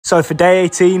So for day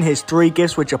 18, here's 3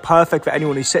 gifts which are perfect for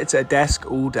anyone who sits at a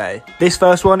desk all day. This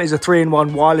first one is a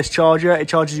 3-in-1 wireless charger. It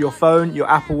charges your phone,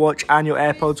 your Apple Watch and your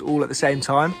AirPods all at the same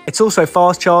time. It's also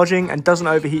fast charging and doesn't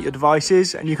overheat your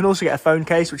devices, and you can also get a phone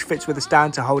case which fits with a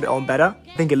stand to hold it on better.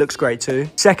 I think it looks great too.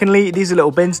 Secondly, these are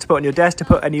little bins to put on your desk to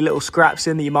put any little scraps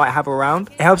in that you might have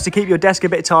around. It helps to keep your desk a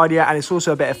bit tidier, and it's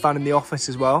also a bit of fun in the office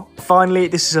as well. Finally,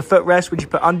 this is a footrest which you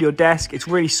put under your desk. It's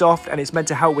really soft and it's meant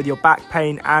to help with your back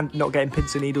pain and not getting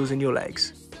pins and needles in your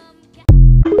legs.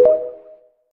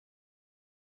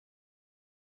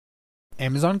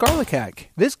 Amazon garlic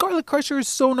hack. This garlic crusher is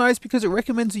so nice because it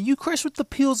recommends you crush with the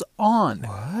peels on.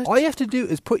 What? All you have to do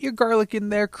is put your garlic in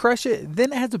there, crush it,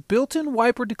 then it has a built-in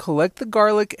wiper to collect the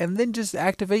garlic, and then just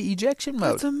activate ejection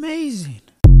mode. That's amazing.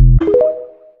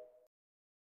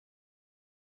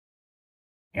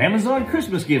 Amazon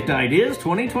Christmas gift ideas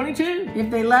 2022. If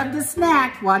they love to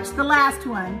snack, watch the last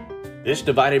one. This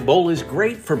divided bowl is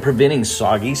great for preventing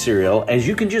soggy cereal, as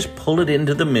you can just pull it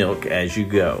into the milk as you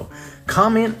go.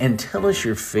 Comment and tell us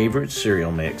your favorite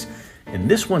cereal mix. And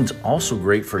this one's also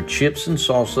great for chips and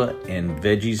salsa and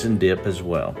veggies and dip as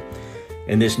well.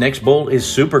 And this next bowl is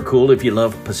super cool if you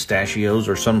love pistachios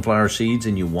or sunflower seeds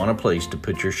and you want a place to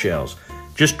put your shells.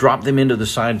 Just drop them into the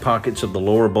side pockets of the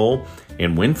lower bowl,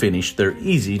 and when finished, they're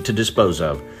easy to dispose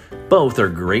of. Both are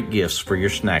great gifts for your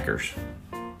snackers.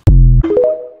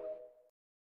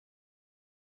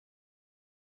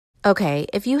 Okay,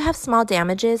 if you have small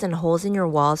damages and holes in your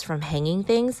walls from hanging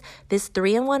things, this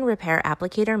 3-in-1 repair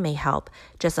applicator may help.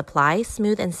 Just apply,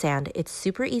 smooth, and sand. It's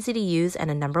super easy to use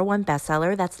and a #1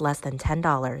 bestseller that's less than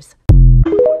 $10.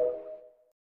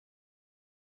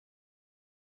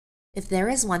 If there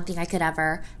is one thing I could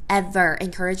ever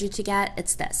encourage you to get,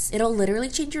 it's this. It'll literally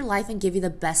change your life and give you the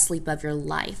best sleep of your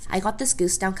life. I got this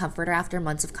Goose Down comforter after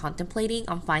months of contemplating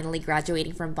on finally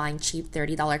graduating from buying cheap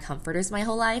 $30 comforters my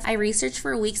whole life. I researched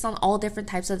for weeks on all different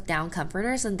types of down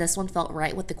comforters, and this one felt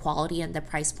right with the quality and the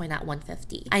price point at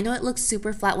 $150. I know it looks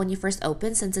super flat when you first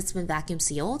open since it's been vacuum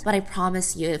sealed, but I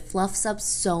promise you it fluffs up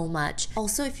so much.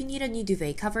 Also, if you need a new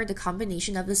duvet cover, the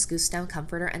combination of this Goose Down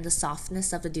comforter and the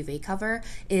softness of the duvet cover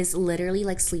is literally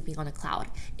like sleeping on a cloud.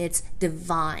 It's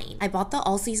divine. I bought the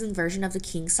all-season version of the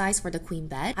king size for the queen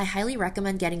bed. I highly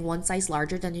recommend getting one size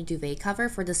larger than your duvet cover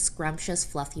for the scrumptious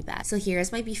fluffy bed. So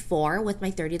here's my before with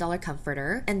my $30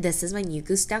 comforter, and this is my new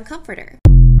Goose Down comforter.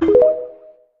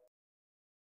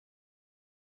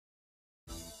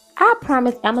 I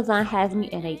promise Amazon has me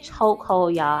in a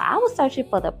chokehold, y'all. I was searching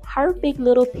for the perfect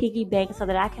little piggy bank so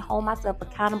that I can hold myself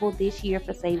accountable this year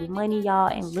for saving money, y'all,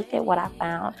 and look at what I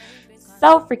found.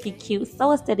 So freaking cute,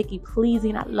 so aesthetically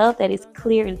pleasing. I love that it's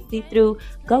clear and see-through.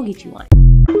 Go get you one.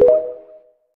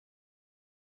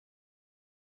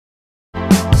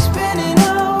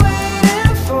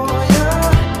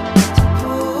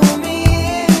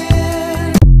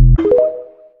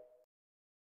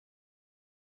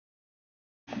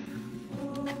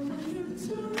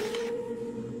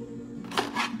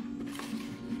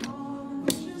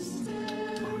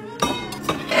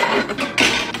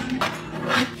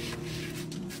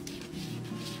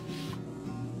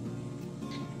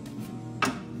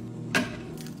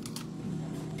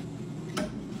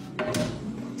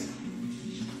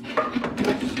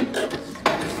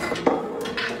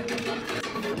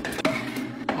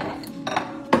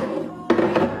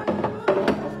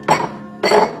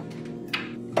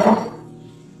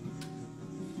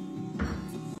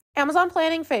 Amazon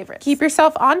planning favorites. Keep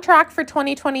yourself on track for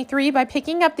 2023 by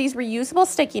picking up these reusable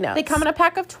sticky notes. They come in a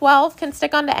pack of 12, can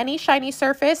stick onto any shiny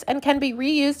surface, and can be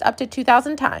reused up to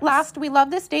 2,000 times. Last, we love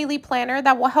this daily planner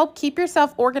that will help keep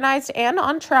yourself organized and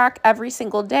on track every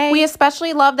single day. We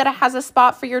especially love that it has a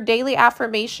spot for your daily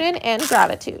affirmation and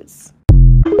gratitudes.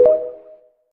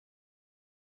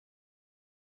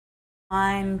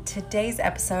 On today's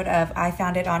episode of I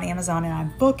Found It on Amazon and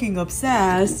I'm fucking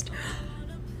obsessed.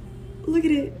 Look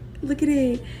at it. Look at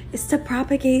it. It's to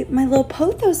propagate my little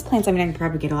pothos plants. I mean, I can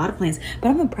propagate a lot of plants, but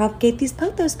I'm going to propagate these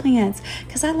pothos plants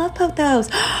because I love pothos.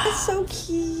 It's so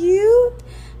cute.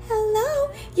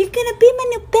 Hello. You're going to be my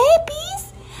new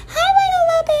babies. Hi, my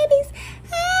little babies.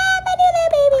 Hi, my new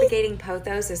little babies. Propagating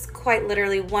pothos is quite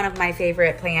literally one of my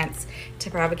favorite plants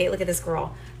to propagate. Look at this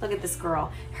girl. Look at this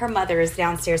girl. Her mother is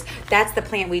downstairs. That's the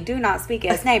plant we do not speak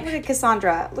its name. Look at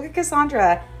Cassandra. Look at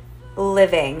Cassandra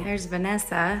living. There's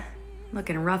Vanessa.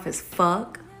 Looking rough as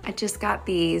fuck. I just got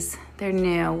these. They're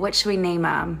new. What should we name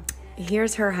them?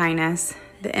 Here's Her Highness,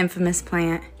 the infamous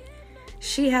plant.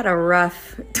 She had a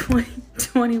rough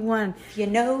 2021. You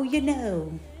know, you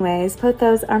know. Anyways,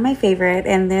 pothos are my favorite,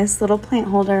 and this little plant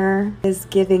holder is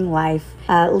giving life,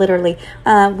 literally.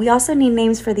 We also need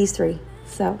names for these three,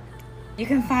 so. You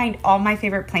can find all my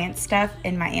favorite plant stuff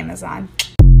in my Amazon.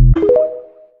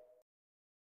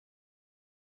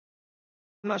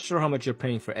 I'm not sure how much you're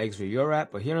paying for eggs where you're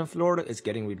at, but here in Florida, it's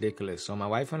getting ridiculous. So my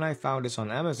wife and I found this on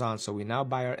Amazon, so we now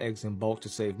buy our eggs in bulk to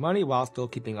save money while still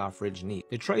keeping our fridge neat.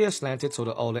 The tray is slanted so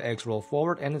that all the eggs roll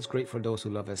forward, and it's great for those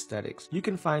who love aesthetics. You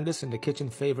can find this in the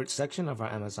kitchen favorites section of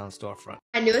our Amazon storefront.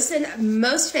 My newest and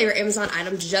most favorite Amazon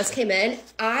item just came in.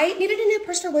 I needed a new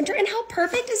purse for winter, and how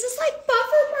perfect is this like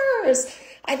buffer purse?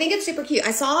 I think it's super cute.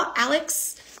 I saw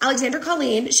Alexander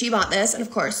Colleen, she bought this, and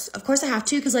of course I have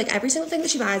to, because like every single thing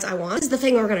that she buys I want. This is the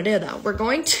thing we're gonna do though.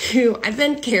 I've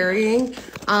been carrying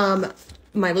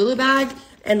my Lulu bag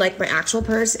and like my actual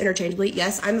purse interchangeably.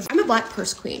 Yes, I'm a black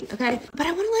purse queen, okay? But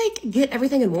I wanna like get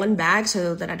everything in one bag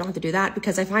so that I don't have to do that,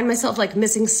 because I find myself like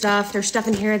missing stuff. There's stuff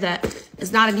in here that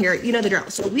is not in here. You know the drill.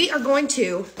 So we're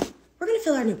gonna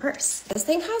fill our new purse. This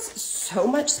thing has so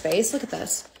much space. Look at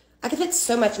this. I can fit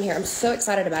so much in here. I'm so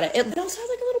excited about it. It also has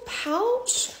like a little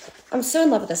pouch. I'm so in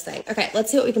love with this thing. Okay,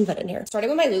 let's see what we can fit in here. Starting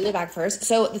with my Lulu bag first.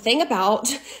 So the thing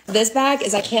about this bag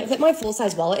is I can't fit my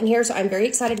full-size wallet in here, so I'm very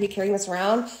excited to be carrying this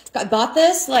around. I bought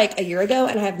this like a year ago,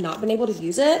 and I have not been able to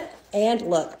use it. And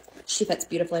look, she fits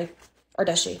beautifully. Or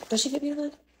does she? Does she fit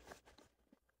beautifully?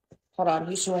 Hold on,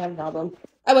 you shouldn't have a problem.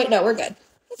 Oh wait, no, we're good.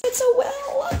 It fits so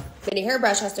well. Mini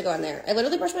hairbrush has to go in there. I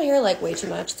literally brush my hair like way too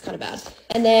much. It's kind of bad.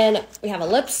 And then we have a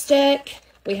lipstick.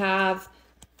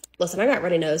 Listen, I got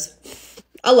runny nose.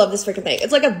 I love this freaking thing.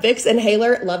 It's like a Vicks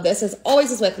inhaler. Love this. As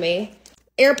always is with me.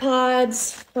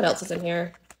 AirPods. What else is in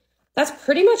here? That's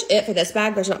pretty much it for this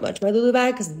bag. There's not much in my Lulu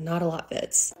bag because not a lot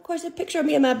fits. Of course, a picture of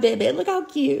me and my baby. Look how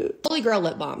cute. Holy girl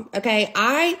lip balm. Okay,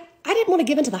 I didn't want to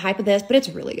give into the hype of this, but it's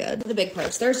really good. The big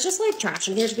purse. There's just like trash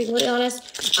in here, to be completely honest.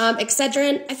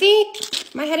 Excedrin. I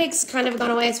think my headache's kind of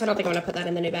gone away, so I don't think I'm gonna put that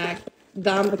in the new bag.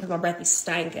 Gum, because my breath is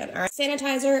stinking. All right.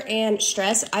 Sanitizer and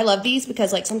stress. I love these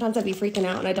because like sometimes I'd be freaking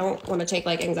out and I don't want to take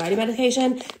like anxiety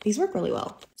medication. These work really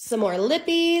well. Some more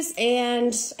lippies,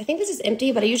 and I think this is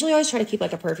empty, but I usually always try to keep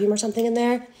like a perfume or something in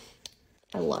there.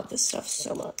 I love this stuff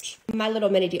so much. My little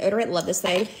mini deodorant, love this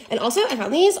thing. And also I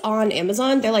found these on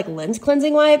Amazon. They're like lens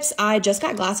cleansing wipes. I just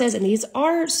got glasses, and these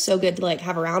are so good to like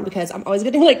have around because I'm always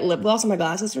getting like lip gloss on my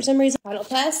glasses for some reason. Final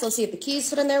test, let's see if the keys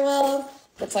fit in there well.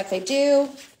 Looks like they do.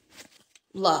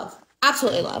 Love,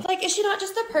 absolutely love. Like, is she not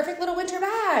just the perfect little winter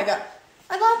bag?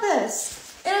 I love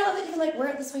this. And I love that you can like wear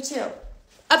it this way too.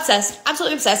 Obsessed,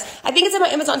 absolutely obsessed. I think it's in my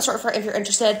Amazon storefront if you're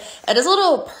interested. It is a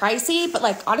little pricey, but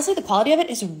like honestly, the quality of it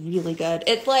is really good.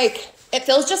 It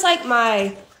feels just like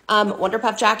my Wonder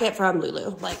Puff jacket from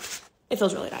Lulu. Like, it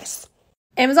feels really nice.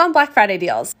 Amazon Black Friday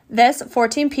deals. This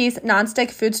 14-piece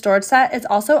nonstick food storage set is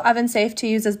also oven safe to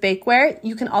use as bakeware.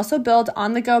 You can also build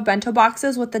on-the-go bento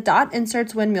boxes with the dot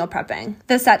inserts when meal prepping.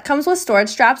 The set comes with storage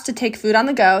straps to take food on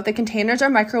the go. The containers are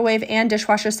microwave and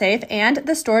dishwasher safe, and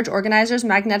the storage organizers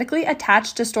magnetically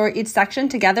attach to store each section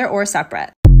together or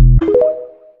separate.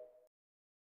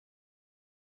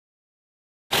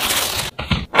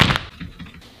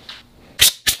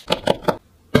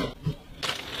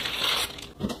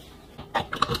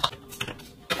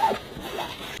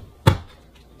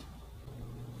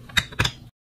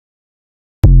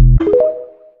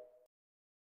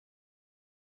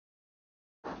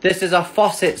 This is a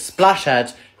faucet splash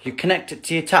head. You connect it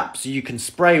to your tap so you can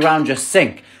spray around your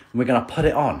sink. And we're going to put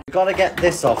it on. We've got to get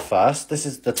this off first. This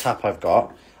is the tap I've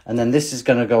got. And then this is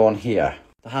going to go on here.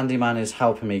 The handyman is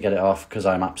helping me get it off because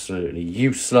I'm absolutely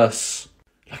useless.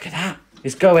 Look at that.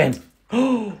 It's going.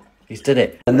 Oh, he's did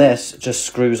it. And this just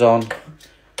screws on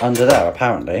under there,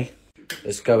 apparently.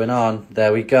 It's going on.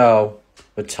 There we go.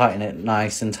 We're tightening it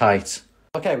nice and tight.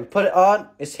 Okay, we put it on.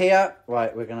 It's here.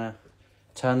 Right, we're going to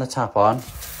turn the tap on.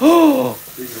 Oh,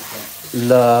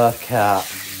 look at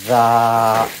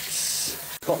that.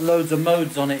 It's got loads of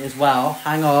modes on it as well.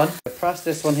 Hang on. Press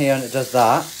this one here and it does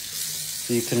that.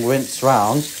 So you can rinse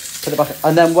round. Put it back.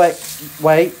 And then wait.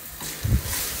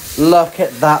 Look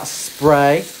at that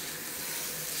spray.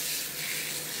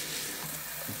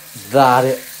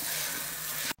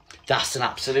 That's an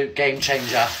absolute game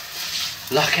changer.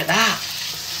 Look at that.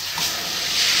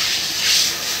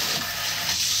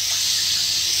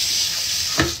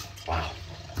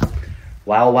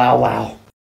 Wow.